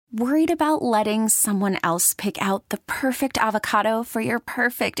Worried about letting someone else pick out the perfect avocado for your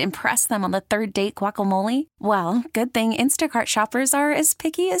perfect impress them on the third date guacamole? Well, good thing Instacart shoppers are as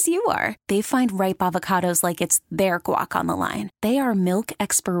picky as you are. They find ripe avocados like it's their guac on the line. They are milk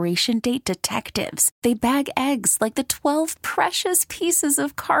expiration date detectives. They bag eggs like the 12 precious pieces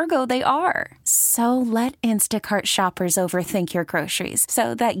of cargo they are. So let Instacart shoppers overthink your groceries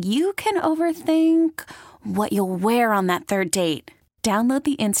so that you can overthink what you'll wear on that third date. Download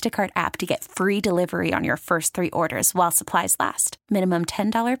the Instacart app to get free delivery on your first 3 orders while supplies last. Minimum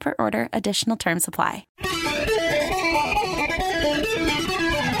 $10 per order. Additional terms apply.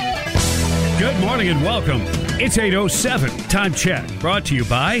 Good morning and welcome. It's 8:07. Time check. Brought to you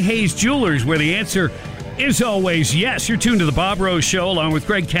by Hayes Jewelers, where the answer is always yes. You're tuned to the Bob Rose Show along with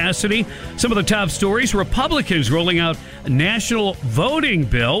Greg Cassidy. Some of the top stories: Republicans rolling out a national voting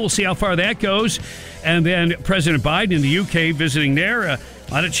bill. We'll see how far that goes. And then President Biden in the UK visiting there. A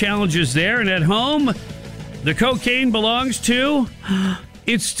lot of challenges there. And at home, the cocaine belongs to...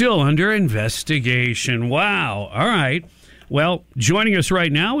 It's still under investigation. Wow. All right. Well, joining us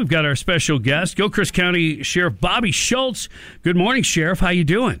right now, we've got our special guest, Gilchrist County Sheriff Bobby Schultz. Good morning, Sheriff. How you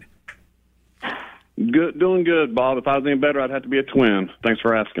doing? Good, doing good, Bob. If I was any better, I'd have to be a twin. Thanks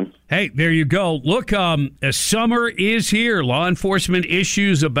for asking. Hey, there you go. Look, summer is here. Law enforcement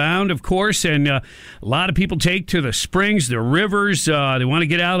issues abound, of course, and a lot of people take to the springs, the rivers. They want to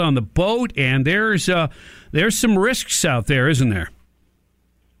get out on the boat, and there's some risks out there, isn't there?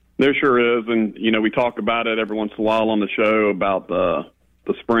 There sure is, and we talk about it every once in a while on the show about the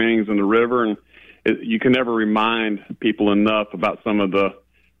springs and the river, and you can never remind people enough about some of the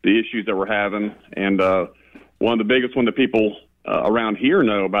issues that we're having. And one of the biggest one that people around here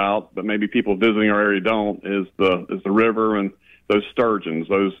know about, but maybe people visiting our area don't, is the river and those sturgeons,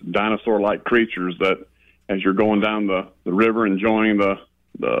 those dinosaur-like creatures that, as you're going down the river enjoying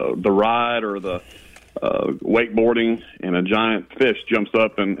the ride or the wakeboarding, and a giant fish jumps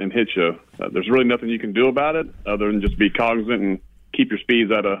up and hits you. There's really nothing you can do about it other than just be cognizant and keep your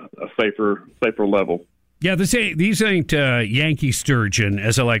speeds at a safer level. Yeah, these ain't Yankee sturgeon,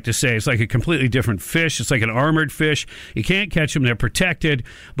 as I like to say. It's like a completely different fish. It's like an armored fish. You can't catch them. They're protected,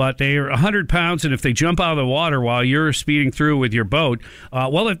 but they are 100 pounds, and if they jump out of the water while you're speeding through with your boat,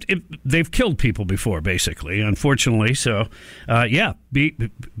 they've killed people before, basically, unfortunately. So,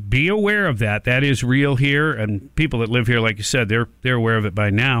 be aware of that. That is real here, and people that live here, like you said, they're aware of it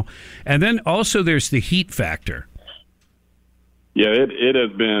by now. And then also there's the heat factor. Yeah, it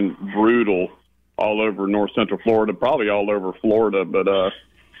has been brutal all over north central Florida, probably all over Florida. But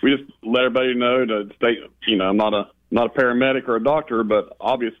we just let everybody know to stay. I'm not a paramedic or a doctor, but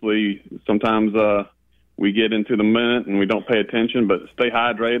obviously sometimes we get into the minute and we don't pay attention. But stay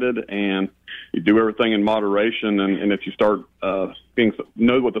hydrated and you do everything in moderation. And if you start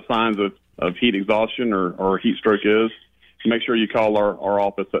know what the signs of heat exhaustion or heat stroke is, make sure you call our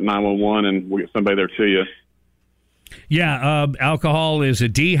office at 911 and we'll get somebody there to you. Yeah, alcohol is a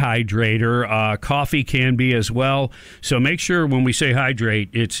dehydrator. Coffee can be as well. So make sure when we say hydrate,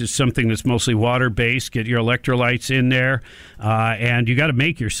 it's something that's mostly water-based. Get your electrolytes in there. And you got to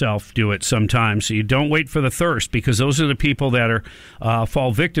make yourself do it sometimes. So you don't wait for the thirst, because those are the people that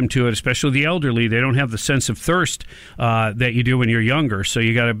fall victim to it, especially the elderly. They don't have the sense of thirst that you do when you're younger. So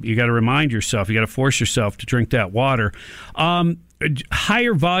you got to remind yourself. You got to force yourself to drink that water.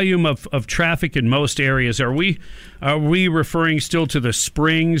 Higher volume of traffic in most areas. Are we referring still to the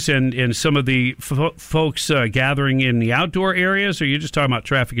springs and some of the folks gathering in the outdoor areas, or are you just talking about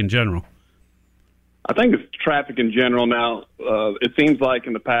traffic in general? I think it's traffic in general now. It seems like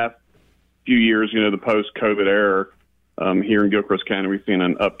in the past few years, the post-COVID era, here in Gilchrist County, we've seen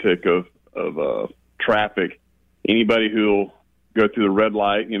an uptick of traffic. Anybody who will go through the red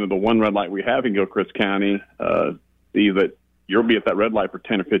light, the one red light we have in Gilchrist County, see that you'll be at that red light for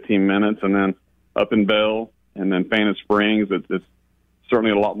 10 or 15 minutes, and then up in Bell and then Fannin Springs, it's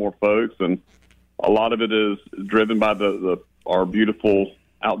certainly a lot more folks, and a lot of it is driven by our beautiful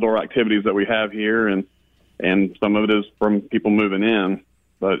outdoor activities that we have here, and some of it is from people moving in.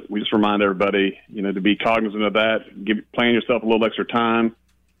 But we just remind everybody, to be cognizant of that. Plan yourself a little extra time.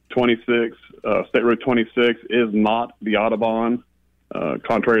 26, State Road 26 is not the Audubon,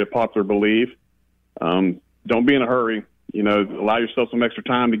 contrary to popular belief. Don't be in a hurry. Allow yourself some extra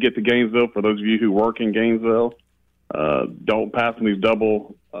time to get to Gainesville. For those of you who work in Gainesville, don't pass on these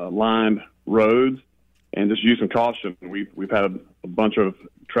double lined roads, and just use some caution. We've had a bunch of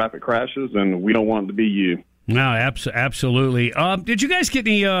traffic crashes, and we don't want it to be you. No, absolutely. Did you guys get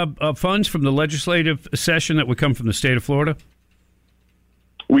any funds from the legislative session that would come from the state of Florida?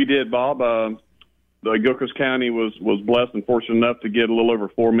 We did, Bob. Gilchrist County was blessed and fortunate enough to get a little over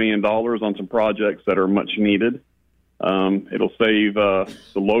 $4 million on some projects that are much needed. It'll save the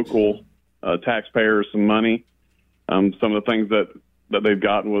local taxpayers some money. Some of the things that they've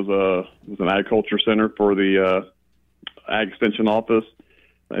gotten was an agriculture center for the Ag Extension Office.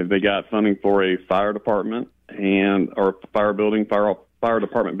 They got funding for a fire department or fire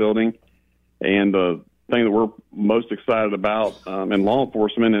department building. And the thing that we're most excited about in law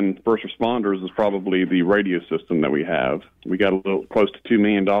enforcement and first responders is probably the radio system that we have. We got a little close to $2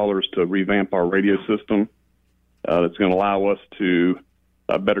 million to revamp our radio system. That's going to allow us to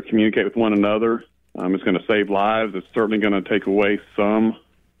better communicate with one another. It's going to save lives. It's certainly going to take away some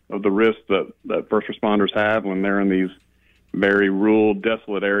of the risks that first responders have when they're in these very rural,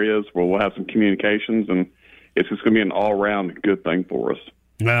 desolate areas where we'll have some communications, and it's just going to be an all-around good thing for us.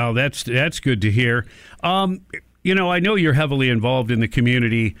 Well, that's good to hear. I know you're heavily involved in the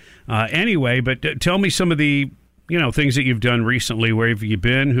community anyway, but tell me some of the, things that you've done recently. Where have you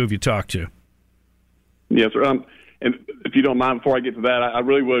been? Who have you talked to? Yes, sir. And if you don't mind, before I get to that, I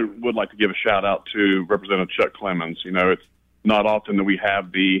really would like to give a shout-out to Representative Chuck Clemens. It's not often that we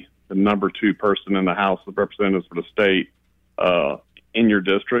have the number 2 person in the House of Representatives for the state in your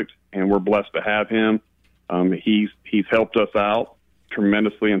district, and we're blessed to have him. He's helped us out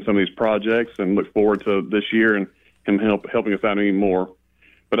tremendously in some of these projects, and look forward to this year and him helping us out even more.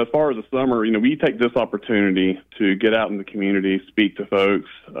 But as far as the summer, we take this opportunity to get out in the community, speak to folks.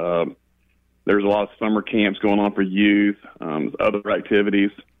 There's a lot of summer camps going on for youth, other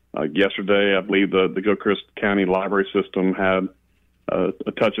activities. Yesterday, I believe the Gilchrist County Library System had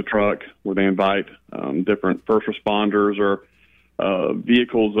a touch a truck where they invite different first responders or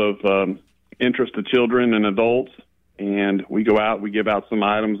vehicles of interest to children and adults, and we go out, we give out some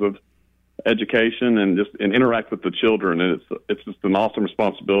items of education and interact with the children, and it's just an awesome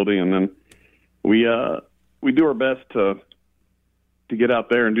responsibility. And then we do our best to get out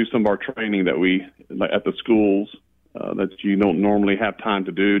there and do some of our training that we at the schools that you don't normally have time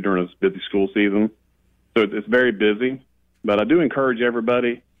to do during this busy school season. So it's very busy, but I do encourage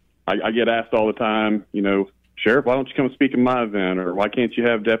everybody. I get asked all the time, Sheriff, why don't you come speak at my event, or why can't you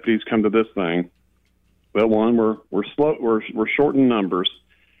have deputies come to this thing? Well, one, we're slow, we're short in numbers.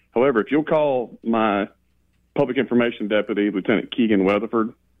 However, if you'll call my public information deputy, Lieutenant Keegan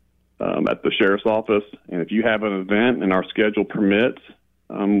Weatherford, at the sheriff's office, and if you have an event and our schedule permits,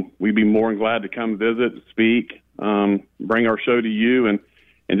 we'd be more than glad to come visit, speak, bring our show to you, and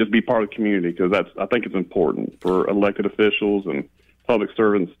just be part of the community, because I think it's important for elected officials and public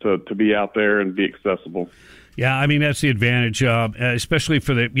servants to be out there and be accessible. Yeah, I mean, that's the advantage, especially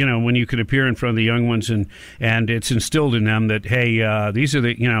for the, when you can appear in front of the young ones and it's instilled in them that, hey, these are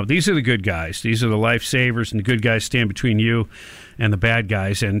the good guys. These are the lifesavers, and the good guys stand between you and the bad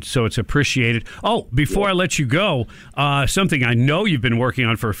guys. And so it's appreciated. Oh, before I let you go, something I know you've been working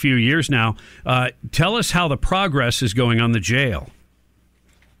on for a few years now. Tell us how the progress is going on the jail.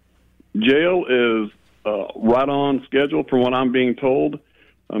 Jail is right on schedule from what I'm being told.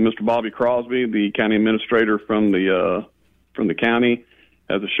 Mr. Bobby Crosby, the county administrator from the county,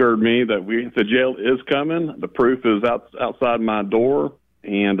 has assured me that the jail is coming. The proof is outside my door,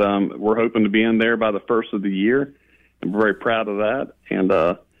 and we're hoping to be in there by the first of the year. I'm very proud of that.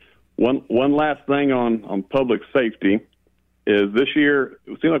 And one last thing on public safety is this year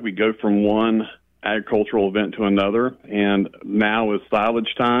it seems like we go from one agricultural event to another, and now is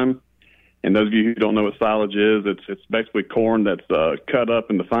silage time. And those of you who don't know what silage is, it's basically corn that's cut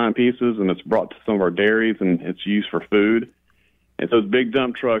up into fine pieces, and it's brought to some of our dairies, and it's used for food. And those big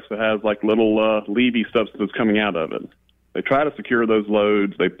dump trucks that has like little Levy substances coming out of it. They try to secure those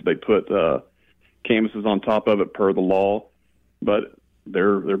loads. They put canvases on top of it per the law, but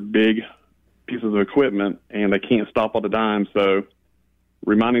they're big pieces of equipment, and they can't stop on a dime. So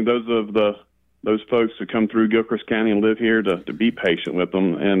reminding those folks who come through Gilchrist County and live here to be patient with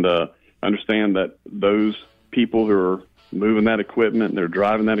them, and understand that those people who are moving that equipment, they're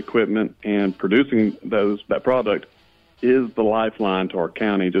driving that equipment and producing that product is the lifeline to our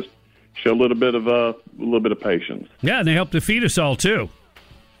county. Just show a little bit of patience. Yeah, and they help to feed us all too.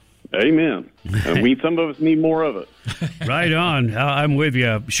 Amen. Some of us need more of it. Right on. I'm with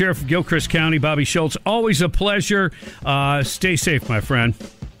you. Sheriff of Gilchrist County, Bobby Schultz, always a pleasure. Stay safe, my friend.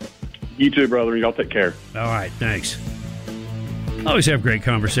 You too, brother. Y'all take care. All right, thanks. Always have great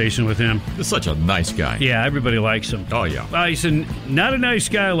conversation with him. He's such a nice guy. Yeah, everybody likes him. Oh, yeah. Well, he's not a nice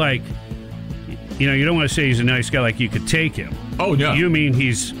guy like, you don't want to say he's a nice guy like you could take him. Oh, no. You mean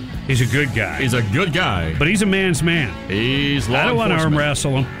he's a good guy. He's a good guy. But he's a man's man. He's law I don't want to arm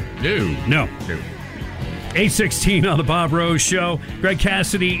wrestle him. No. 8:16 on the Bob Rose Show. Greg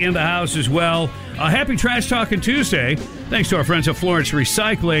Cassidy in the house as well. Happy Trash Talking Tuesday. Thanks to our friends at Florence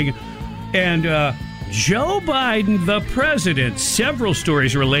Recycling. And Joe Biden, the president, several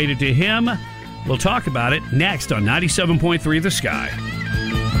stories related to him. We'll talk about it next on 97.3 The Sky.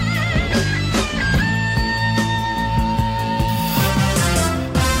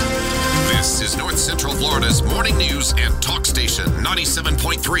 This is North Central Florida's morning news and talk station,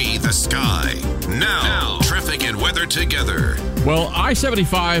 97.3 The Sky. Now, traffic and weather together. Well,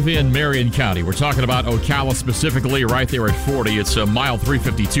 I-75 in Marion County. We're talking about Ocala specifically, right there at 40. It's mile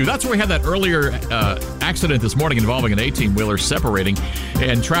 352. That's where we had that earlier accident this morning involving an 18-wheeler separating,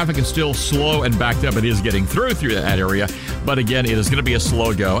 and traffic is still slow and backed up. It is getting through that area, but again, it is going to be a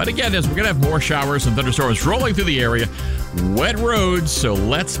slow go. And again, as we're going to have more showers and thunderstorms rolling through the area, wet roads, so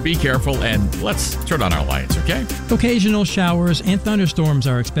let's be careful and let's turn on our lights, okay? Occasional showers and thunderstorms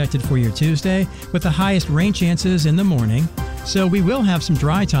are expected for your Tuesday, with the highest rain chances in the morning. So we will have some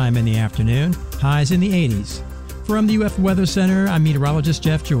dry time in the afternoon, highs in the 80s. From the UF Weather Center, I'm meteorologist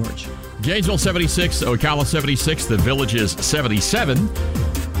Jeff George. Gainesville 76, Ocala 76, the Villages 77.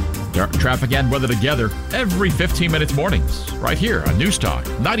 Traffic and weather together every 15 minutes mornings, right here on News Talk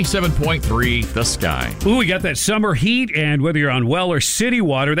 97.3 The Sky. Ooh, we got that summer heat, and whether you're on well or city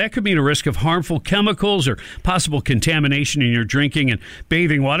water, that could mean a risk of harmful chemicals or possible contamination in your drinking and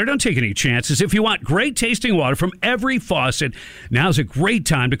bathing water. Don't take any chances. If you want great tasting water from every faucet, now's a great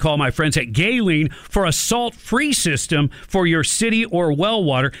time to call my friends at Galen for a salt-free system for your city or well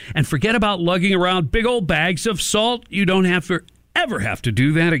water. And forget about lugging around big old bags of salt. You don't ever have to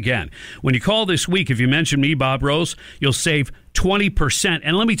do that again. When you call this week, if you mention me, Bob Rose, you'll save 20%.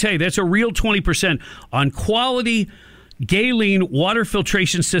 And let me tell you, that's a real 20% on quality Galen water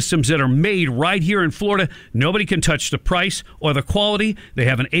filtration systems that are made right here in Florida. Nobody can touch the price or the quality. They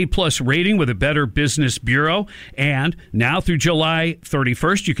have an A+ rating with a Better Business Bureau. And now through July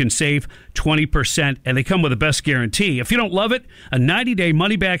 31st, you can save 20%, and they come with a best guarantee. If you don't love it, a 90-day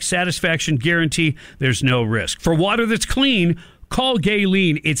money-back satisfaction guarantee. There's no risk. For water that's clean, call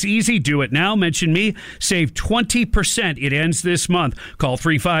Galen. It's easy. Do it now. Mention me. Save 20%. It ends this month. Call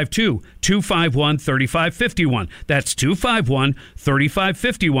 352-251-3551. That's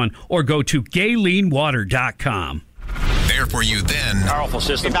 251-3551. Or go to galenwater.com. There for you then. Powerful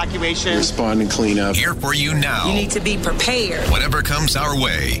system. Evacuation. Respond and clean up. Here for you now. You need to be prepared. Whatever comes our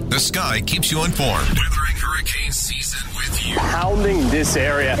way, The Sky keeps you informed. Weathering hurricane season with you. Pounding this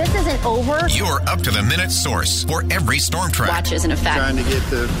area. This isn't over. Your up-to-the-minute source for every storm track. Watch is in effect. Trying to get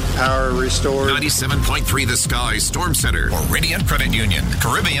the power restored. 97.3 The Sky Storm Center for Radiant Credit Union,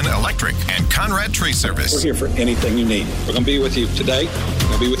 Caribbean Electric, and Conrad Tree Service. We're here for anything you need. We're going to be with you today. We're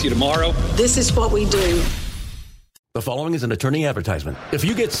going to be with you tomorrow. This is what we do. The following is an attorney advertisement. If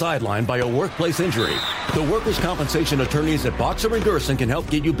you get sidelined by a workplace injury, the workers' compensation attorneys at Boxer & Gerson can help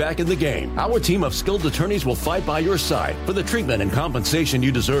get you back in the game. Our team of skilled attorneys will fight by your side for the treatment and compensation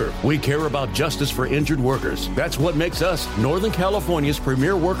you deserve. We care about justice for injured workers. That's what makes us Northern California's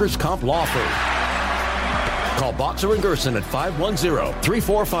premier workers' comp law firm. Call Boxer & Gerson at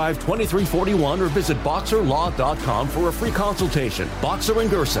 510-345-2341 or visit boxerlaw.com for a free consultation. Boxer &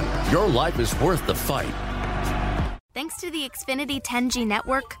 Gerson, your life is worth the fight. Thanks to the Xfinity 10G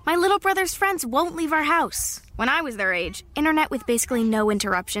network, my little brother's friends won't leave our house. When I was their age, internet with basically no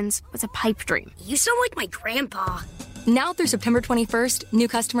interruptions was a pipe dream. You sound like my grandpa. Now through September 21st, new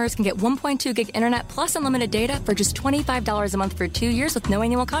customers can get 1.2 gig internet plus unlimited data for just $25 a month for 2 years with no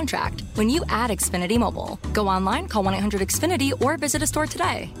annual contract when you add Xfinity Mobile. Go online, call 1-800-XFINITY, or visit a store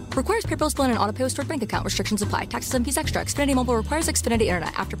today. Requires PayPal bill and an auto-pay stored bank account. Restrictions apply. Taxes and fees extra. Xfinity Mobile requires Xfinity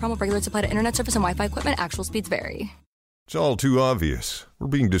Internet. After promo, regular supply to internet service and Wi-Fi equipment. Actual speeds vary. It's all too obvious. We're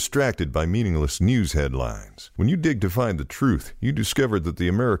being distracted by meaningless news headlines. When you dig to find the truth, you discover that the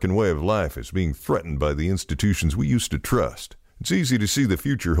American way of life is being threatened by the institutions we used to trust. It's easy to see the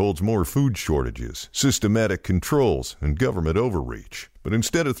future holds more food shortages, systematic controls, and government overreach. But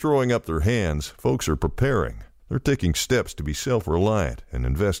instead of throwing up their hands, folks are preparing. They're taking steps to be self-reliant and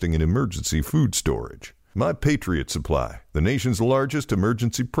investing in emergency food storage. My Patriot Supply, the nation's largest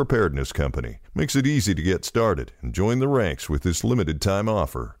emergency preparedness company, makes it easy to get started and join the ranks with this limited-time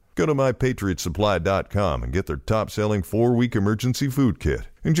offer. Go to mypatriotsupply.com and get their top-selling 4-week emergency food kit.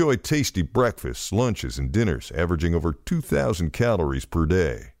 Enjoy tasty breakfasts, lunches, and dinners averaging over 2,000 calories per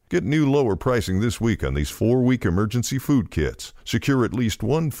day. Get new lower pricing this week on these 4-week emergency food kits. Secure at least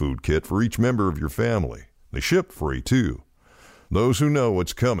one food kit for each member of your family. They ship free, too. Those who know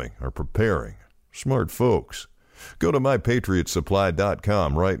what's coming are preparing. Smart folks. Go to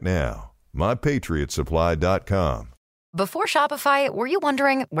mypatriotsupply.com right now. mypatriotsupply.com. Before Shopify, were you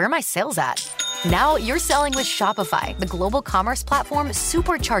wondering, where are my sales at? Now you're selling with Shopify, the global commerce platform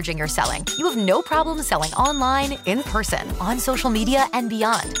supercharging your selling. You have no problem selling online, in person, on social media, and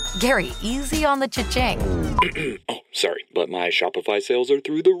beyond. Gary, easy on the cha-ching. Oh, sorry, but my Shopify sales are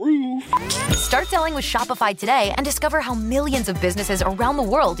through the roof. Start selling with Shopify today and discover how millions of businesses around the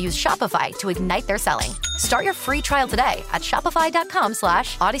world use Shopify to ignite their selling. Start your free trial today at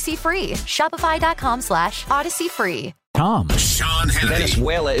shopify.com/Odyssey free. Shopify.com/Odyssey free. Sean Hannity.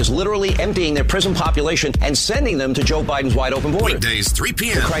 Venezuela is literally emptying their prison population and sending them to Joe Biden's wide open border. Weekdays, 3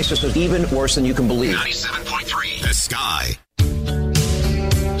 p.m. The crisis is even worse than you can believe. 97.3 The Sky.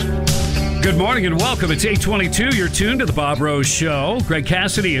 Good morning and welcome. It's 8:22. You're tuned to the Bob Rose Show. Greg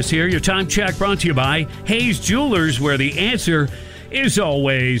Cassidy is here. Your time check brought to you by Hayes Jewelers, where the answer is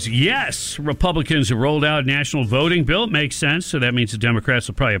always yes. Republicans have rolled out a national voting bill. It makes sense, so that means the Democrats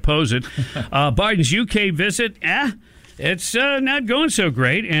will probably oppose it. Biden's UK visit, it's not going so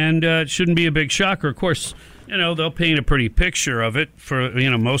great, and it shouldn't be a big shocker. Of course, they'll paint a pretty picture of it for,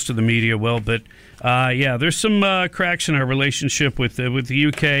 most of the media will, but there's some cracks in our relationship with the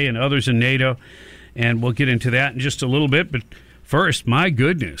UK and others in NATO, and we'll get into that in just a little bit. But first, my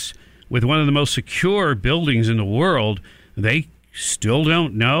goodness, with one of the most secure buildings in the world, they still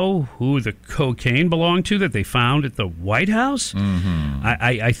don't know who the cocaine belonged to that they found at the White House. Mm-hmm.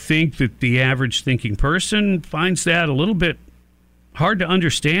 I think that the average thinking person finds that a little bit hard to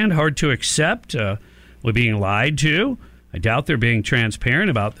understand, hard to accept. We're being lied to. I doubt they're being transparent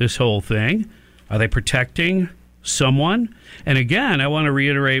about this whole thing. Are they protecting someone? And again, I want to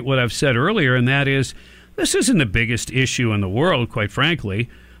reiterate what I've said earlier, and that is this isn't the biggest issue in the world, quite frankly.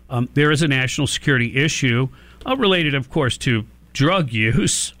 There is a national security issue related, of course, to drug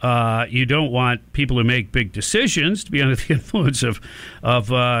use. You don't want people who make big decisions to be under the influence of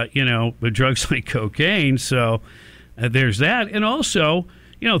drugs like cocaine. So there's that. And also,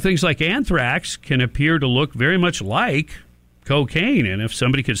 things like anthrax can appear to look very much like cocaine. And if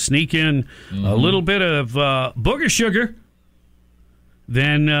somebody could sneak in a little bit of booger sugar,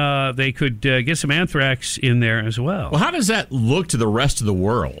 then they could get some anthrax in there as well. Well, how does that look to the rest of the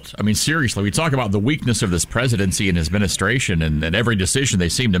world? I mean, seriously, we talk about the weakness of this presidency and his administration and every decision they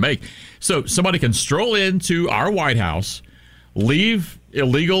seem to make. So somebody can stroll into our White House, leave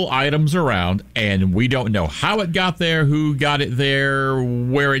illegal items around, and we don't know how it got there, who got it there,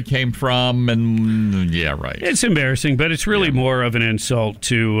 where it came from, and yeah, right. It's embarrassing, but it's really more of an insult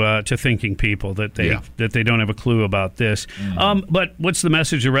to thinking people that they don't have a clue about this. But what's the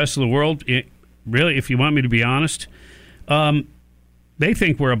message to the rest of the world? Really, if you want me to be honest, they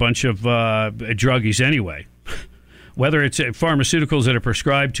think we're a bunch of druggies anyway. Whether it's pharmaceuticals that are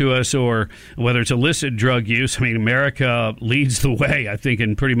prescribed to us or whether it's illicit drug use, I mean, America leads the way, I think,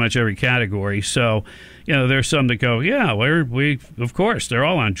 in pretty much every category. So, there's some that go, we of course, they're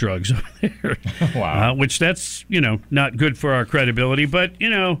all on drugs over there. Wow. Which that's, not good for our credibility. But,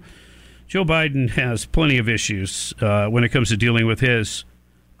 Joe Biden has plenty of issues when it comes to dealing with his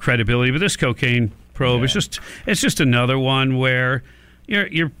credibility. But this cocaine probe is just another one where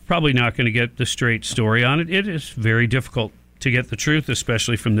you're probably not going to get the straight story on it. It is very difficult to get the truth,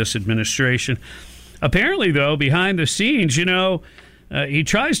 especially from this administration. Apparently, though, behind the scenes, he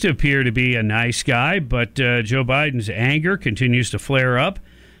tries to appear to be a nice guy, but Joe Biden's anger continues to flare up,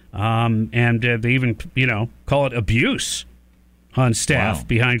 and they even, call it abuse on staff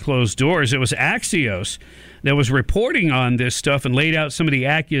behind closed doors. It was Axios that was reporting on this stuff and laid out some of the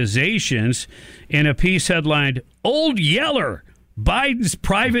accusations in a piece headlined, "Old Yeller, Biden's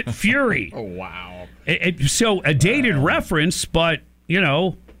private fury." Oh, wow. So a dated reference, but,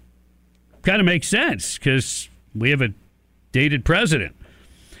 kind of makes sense because we have a dated president.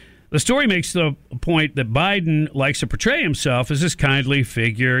 The story makes the point that Biden likes to portray himself as this kindly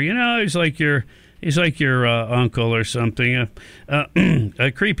figure. He's like your uncle or something,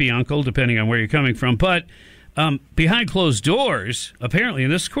 a creepy uncle, depending on where you're coming from. But behind closed doors, apparently,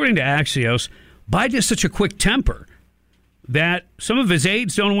 and this according to Axios, Biden has such a quick temper that some of his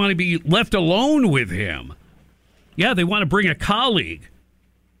aides don't want to be left alone with him. Yeah, they want to bring a colleague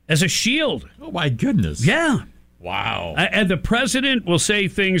as a shield. Oh, my goodness. Yeah. Wow. And the president will say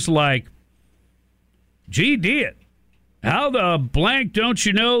things like, "Gee, Diet, how the blank don't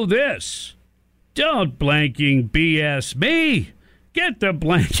you know this? Don't blanking BS me. Get the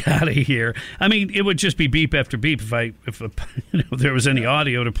blank out of here." I mean, it would just be beep after beep if there was any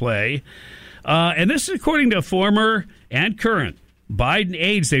audio to play. And this is according to former and current Biden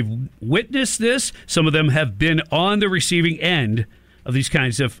aides. They've witnessed this. Some of them have been on the receiving end of these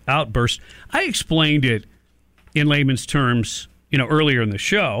kinds of outbursts. I explained it in layman's terms, earlier in the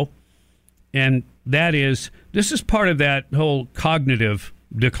show, and that is, this is part of that whole cognitive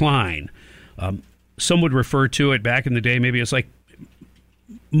decline. Some would refer to it back in the day, maybe it's like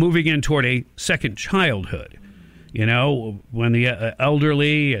moving in toward a second childhood, when the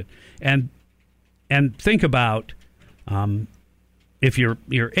elderly and think about if you're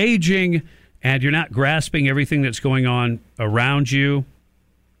aging and you're not grasping everything that's going on around you.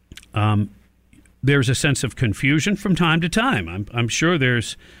 There's a sense of confusion from time to time. I'm sure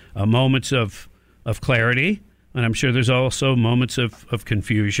there's moments of clarity, and I'm sure there's also moments of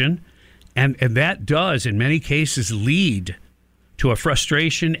confusion. And that does, in many cases, lead to a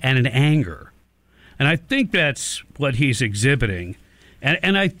frustration and an anger. And I think that's what he's exhibiting.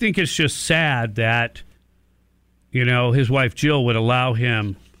 And I think it's just sad that, his wife Jill would allow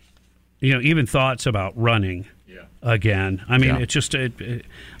him, even thoughts about running again. I mean, it's just,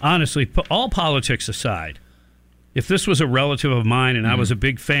 honestly, all politics aside, if this was a relative of mine and I was a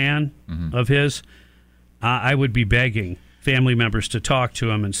big fan of his, I would be begging family members to talk to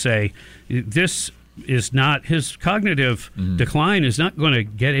him and say, this is not, his cognitive decline is not going to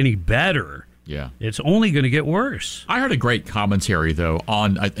get any better. Yeah. It's only going to get worse. I heard a great commentary, though,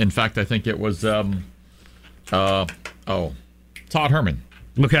 on, in fact, I think it was, Todd Herman.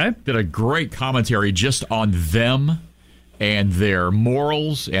 Okay. Did a great commentary just on them and their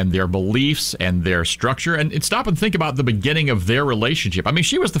morals and their beliefs and their structure. And stop and think about the beginning of their relationship. I mean,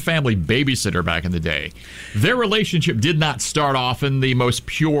 she was the family babysitter back in the day. Their relationship did not start off in the most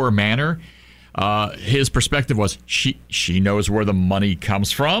pure manner. His perspective was she knows where the money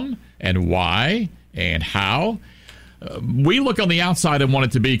comes from and why and how. We look on the outside and want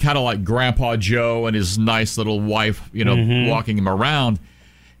it to be kind of like Grandpa Joe and his nice little wife, walking him around.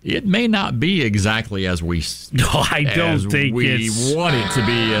 It may not be exactly as we want it to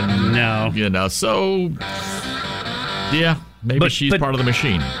be, and so maybe she's part of the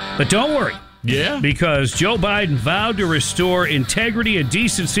machine. But don't worry, because Joe Biden vowed to restore integrity and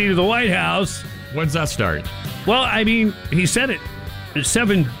decency to the White House. When's that start? Well, I mean, he said it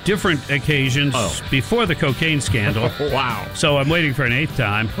 7 different occasions before the cocaine scandal. Wow! So I'm waiting for an 8th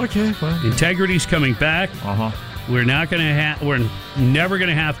time. Okay, well, integrity's coming back. We're not going to we're never going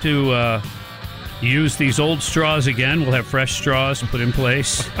to have to use these old straws again. We'll have fresh straws put in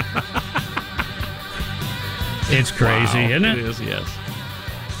place. It's crazy, isn't it? It is, yes.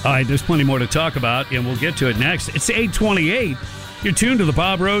 All right, there's plenty more to talk about, and we'll get to it next. It's 8:28. You're tuned to the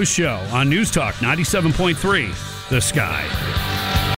Bob Rose Show on News Talk 97.3, The Sky.